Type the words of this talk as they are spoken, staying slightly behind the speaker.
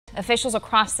Officials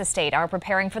across the state are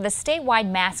preparing for the statewide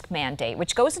mask mandate,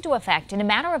 which goes into effect in a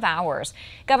matter of hours.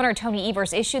 Governor Tony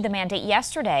Evers issued the mandate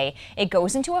yesterday. It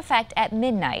goes into effect at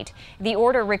midnight. The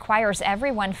order requires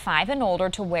everyone 5 and older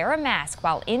to wear a mask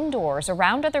while indoors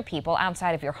around other people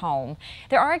outside of your home.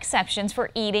 There are exceptions for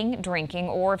eating, drinking,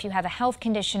 or if you have a health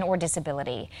condition or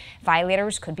disability.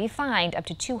 Violators could be fined up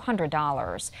to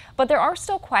 $200. But there are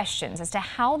still questions as to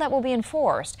how that will be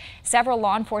enforced. Several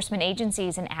law enforcement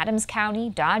agencies in Adams County,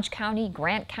 Dodge County,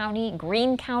 Grant County,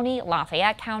 Greene County,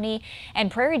 Lafayette County, and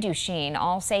Prairie du Chien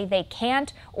all say they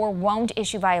can't or won't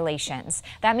issue violations.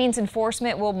 That means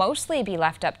enforcement will mostly be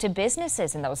left up to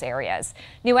businesses in those areas.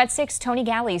 New at 6, Tony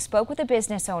Galley spoke with a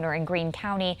business owner in Greene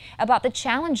County about the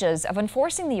challenges of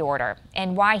enforcing the order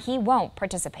and why he won't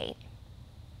participate.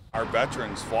 Our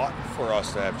veterans fought for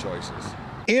us to have choices.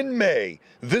 In May,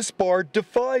 this bar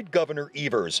defied Governor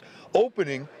Evers,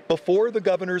 opening before the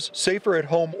governor's Safer at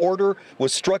Home order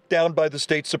was struck down by the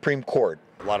state Supreme Court.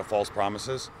 A lot of false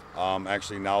promises.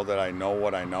 Actually, now that I know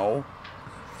what I know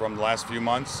from the last few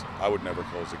months, I would never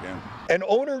close again. And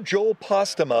owner Joel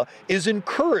Postema is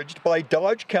encouraged by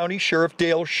Dodge County Sheriff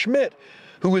Dale Schmidt,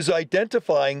 who is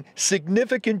identifying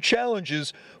significant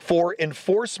challenges for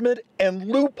enforcement and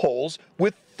loopholes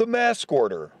with the mask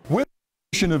order.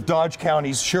 Of Dodge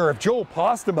County's Sheriff Joel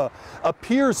Postema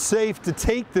appears safe to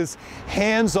take this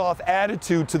hands-off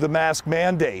attitude to the mask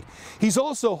mandate. He's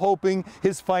also hoping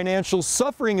his financial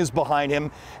suffering is behind him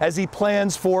as he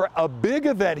plans for a big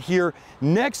event here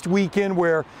next weekend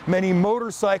where many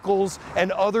motorcycles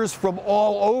and others from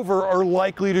all over are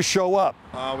likely to show up.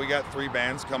 We got 3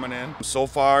 bands coming in. So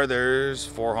far there's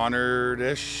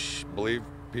 400-ish, believe,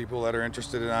 people that are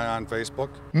interested on Facebook.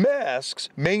 Masks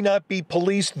may not be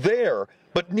policed there,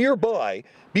 but nearby,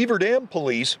 Beaver Dam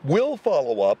police will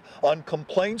follow up on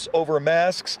complaints over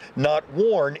masks not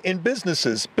worn in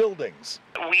businesses, buildings.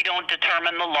 We don't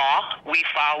determine the law. We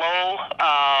follow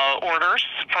orders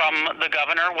from the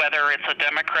governor, whether it's a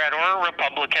Democrat or a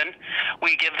Republican.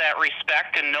 We give that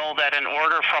respect and know that an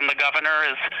order from the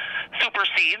governor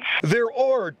supersedes. There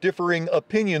are differing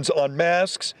opinions on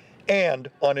masks and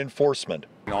on enforcement.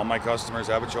 All my customers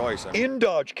have a choice. In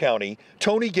Dodge County,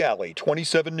 Tony Galley,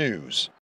 27 News.